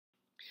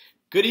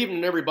Good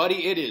evening,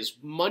 everybody. It is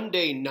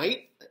Monday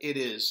night. It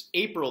is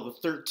April the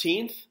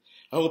 13th.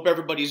 I hope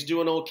everybody's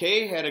doing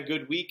okay, had a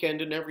good weekend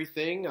and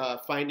everything,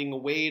 finding a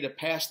way to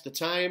pass the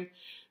time,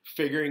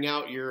 figuring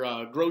out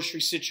your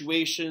grocery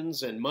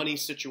situations and money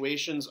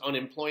situations,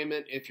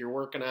 unemployment if you're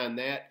working on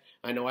that.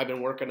 I know I've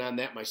been working on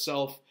that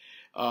myself,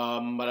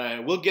 but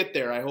I will get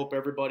there. I hope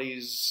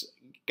everybody's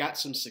got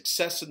some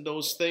success in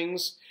those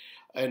things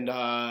and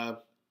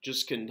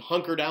just can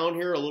hunker down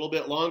here a little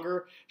bit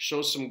longer,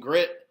 show some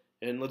grit,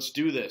 and let's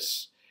do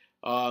this.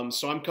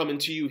 So I'm coming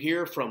to you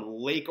here from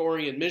Lake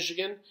Orion,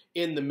 Michigan,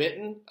 in the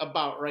Mitten,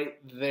 about right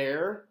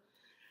there,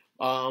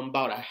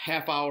 about a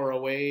half hour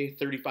away,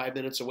 35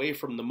 minutes away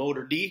from the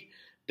Motor D,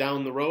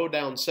 down the road,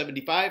 down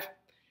 75.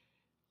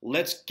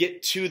 Let's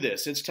get to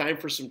this. It's time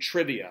for some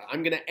trivia.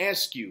 I'm going to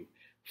ask you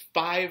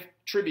 5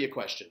 trivia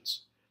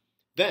questions.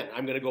 Then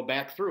I'm going to go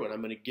back through and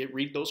I'm going to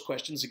read those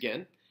questions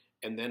again.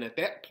 And then at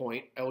that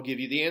point, I will give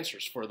you the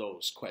answers for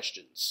those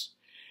questions.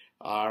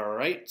 All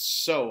right,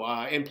 so,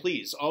 and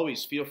please,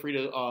 always feel free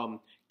to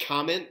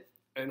comment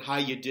on how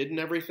you did and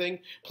everything.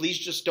 Please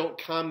just don't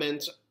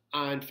comment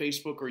on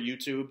Facebook or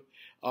YouTube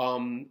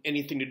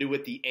anything to do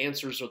with the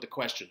answers or the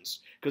questions,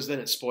 because then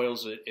it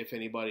spoils it if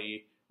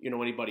anybody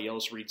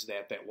else reads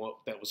that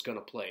was going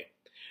to play.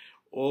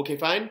 Okay,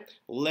 fine.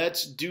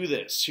 Let's do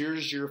this.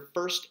 Here's your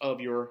first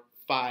of your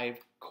 5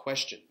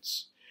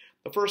 questions.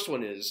 The first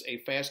one is a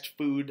fast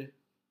food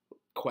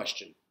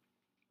question,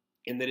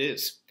 and that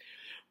is,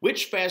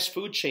 which fast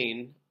food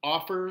chain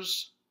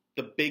offers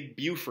the Big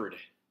Buford?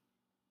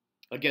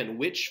 Again,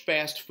 which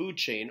fast food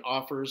chain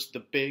offers the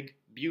Big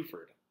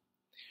Buford?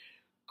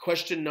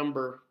 Question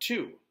number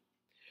 2.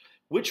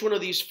 Which one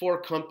of these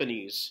 4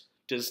 companies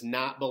does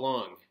not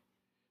belong?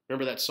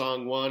 Remember that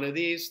song, One of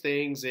These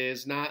Things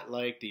Is Not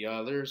Like the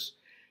Others?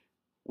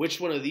 Which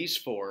one of these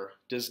 4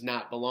 does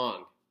not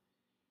belong?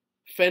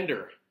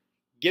 Fender,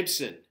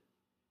 Gibson,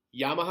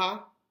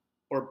 Yamaha,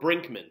 or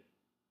Brinkman?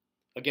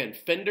 Again,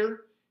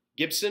 Fender,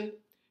 Gibson,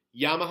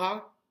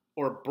 Yamaha,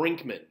 or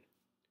Brinkman?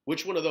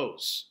 Which one of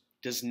those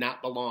does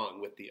not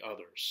belong with the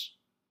others?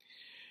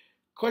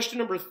 Question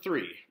number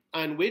 3.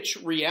 On which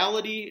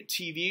reality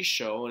TV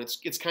show, and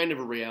it's kind of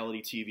a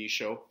reality TV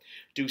show,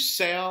 do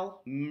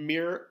Sal,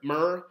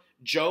 Murr,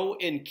 Joe,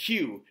 and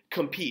Q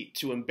compete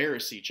to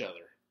embarrass each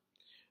other?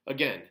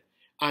 Again,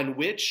 on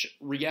which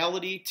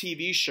reality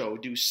TV show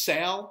do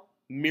Sal,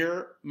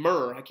 Murr,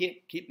 I can't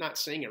keep not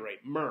saying it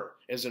right, Murr,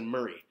 as in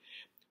Murray,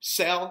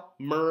 Sal,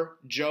 Murr,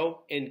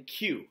 Joe, and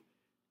Q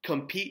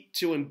compete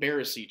to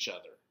embarrass each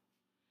other?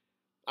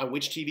 On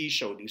which TV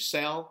show do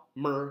Sal,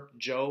 Murr,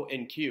 Joe,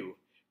 and Q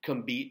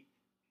compete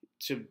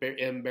to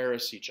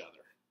embarrass each other?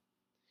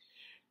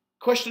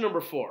 Question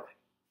number 4.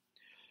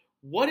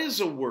 What is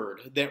a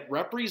word that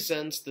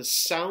represents the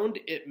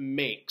sound it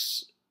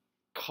makes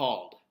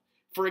called?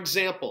 For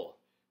example,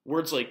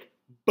 words like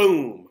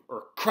boom,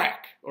 or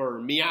crack, or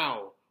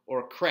meow,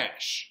 or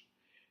crash.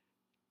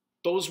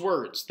 Those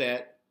words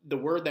the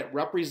word that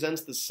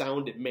represents the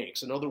sound it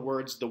makes. In other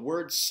words, the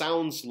word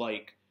sounds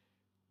like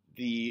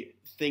the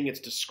thing it's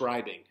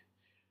describing.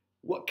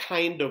 What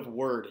kind of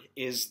word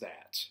is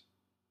that?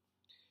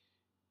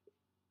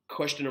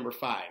 Question number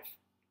 5.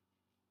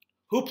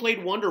 Who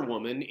played Wonder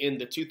Woman in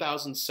the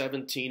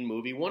 2017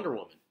 movie Wonder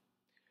Woman?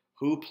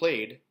 Who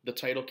played the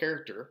title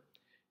character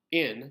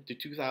in the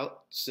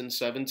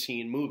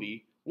 2017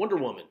 movie Wonder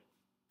Woman?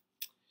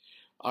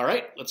 All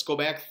right, let's go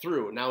back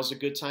through. Now's a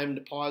good time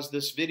to pause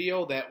this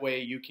video. That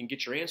way you can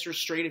get your answers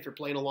straight if you're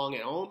playing along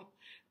at home.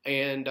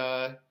 And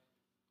I'm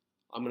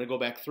going to go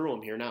back through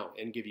them here now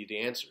and give you the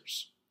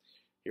answers.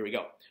 Here we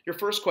go. Your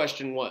first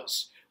question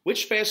was,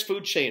 which fast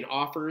food chain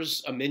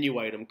offers a menu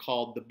item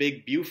called the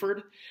Big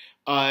Buford?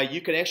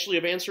 You could actually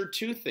have answered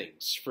 2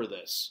 things for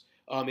this.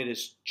 It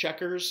is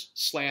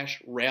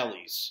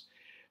Checkers/Rally's.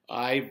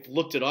 I've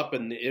looked it up,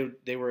 and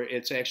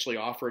it's actually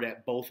offered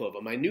at both of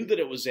them. I knew that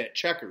it was at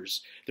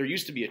Checkers. There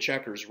used to be a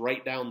Checkers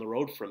right down the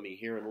road from me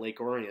here in Lake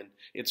Orion.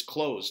 It's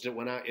closed. It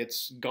went out.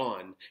 It's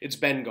gone. It's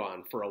been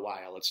gone for a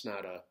while. It's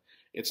not a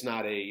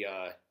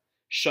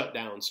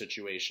shutdown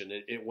situation.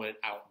 It went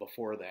out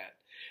before that.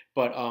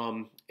 But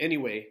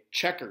anyway,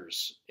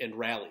 Checkers and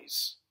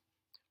Rally's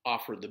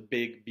offer the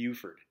Big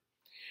Buford.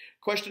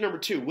 Question number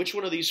 2. Which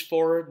one of these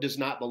 4 does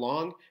not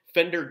belong?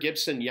 Fender,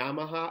 Gibson,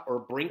 Yamaha,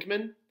 or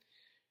Brinkman?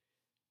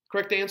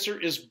 Correct answer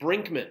is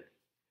Brinkman.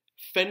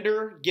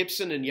 Fender,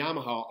 Gibson, and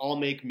Yamaha all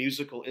make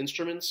musical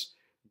instruments.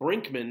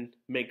 Brinkman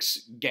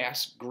makes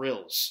gas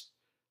grills,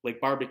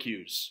 like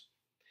barbecues.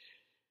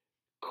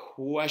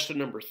 Question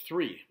number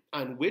 3.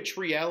 On which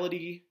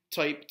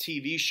reality-type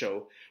TV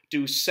show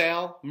do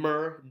Sal,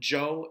 Murr,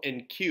 Joe,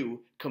 and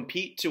Q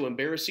compete to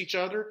embarrass each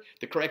other?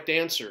 The correct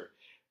answer,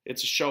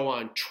 it's a show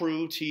on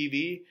True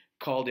TV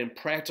called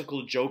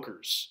Impractical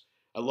Jokers.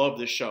 I love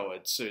this show.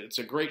 It's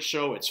a great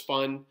show. It's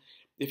fun.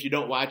 If you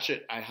don't watch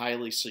it, I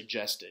highly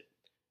suggest it.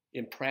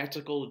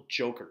 Impractical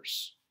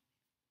Jokers.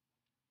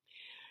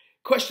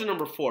 Question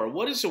number 4.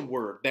 What is a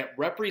word that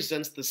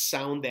represents the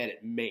sound that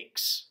it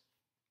makes?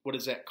 What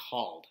is that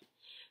called?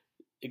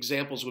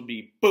 Examples would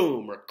be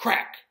boom or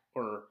crack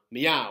or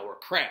meow or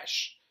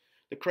crash.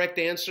 The correct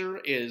answer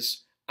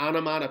is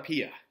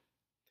onomatopoeia.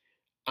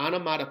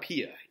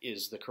 Onomatopoeia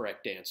is the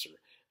correct answer.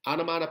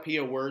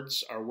 Onomatopoeia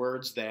words are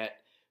words that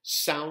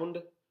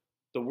sound,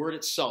 the word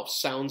itself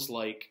sounds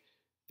like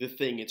the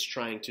thing it's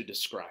trying to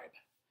describe.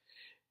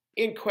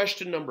 In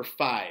question number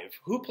 5,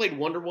 who played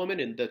Wonder Woman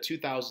in the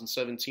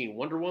 2017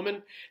 Wonder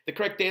Woman? The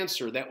correct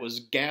answer, that was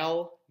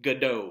Gal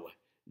Gadot,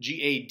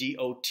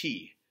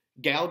 G-A-D-O-T.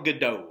 Gal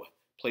Gadot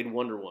played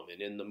Wonder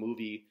Woman in the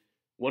movie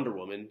Wonder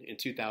Woman in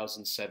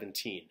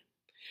 2017.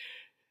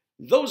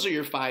 Those are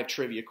your 5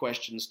 trivia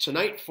questions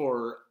tonight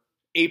for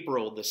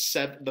April the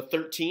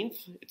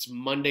 13th. It's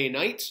Monday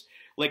night.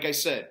 Like I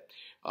said,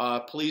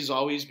 please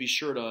always be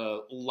sure to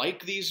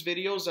like these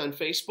videos on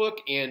Facebook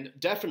and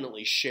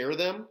definitely share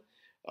them.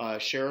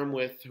 Share them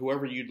with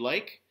whoever you'd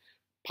like.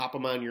 Pop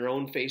them on your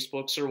own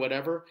Facebooks or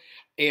whatever.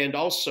 And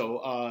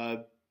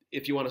also,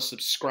 if you want to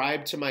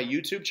subscribe to my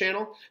YouTube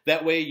channel,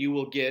 that way you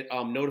will get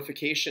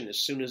notification as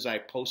soon as I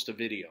post a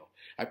video.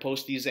 I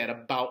post these at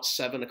about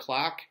 7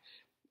 o'clock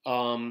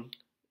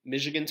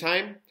Michigan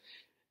time.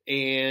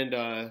 And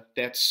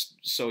that's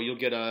so you'll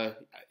get a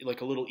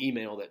little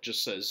email that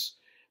just says,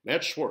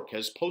 Matt Schwark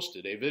has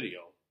posted a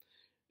video.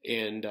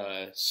 And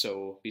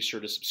so be sure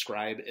to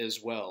subscribe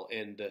as well.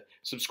 And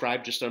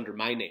subscribe just under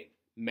my name,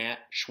 Matt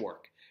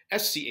Schwark.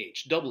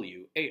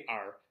 S-C-H-W-A-R-C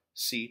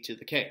to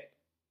the K.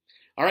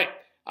 All right.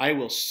 I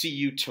will see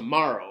you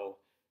tomorrow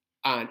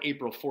on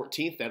April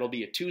 14th. That'll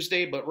be a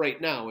Tuesday. But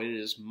right now it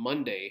is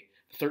Monday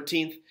the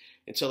 13th.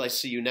 Until I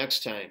see you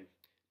next time,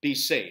 be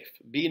safe,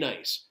 be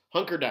nice,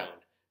 hunker down,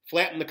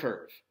 flatten the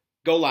curve.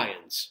 Go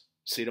Lions.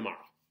 See you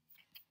tomorrow.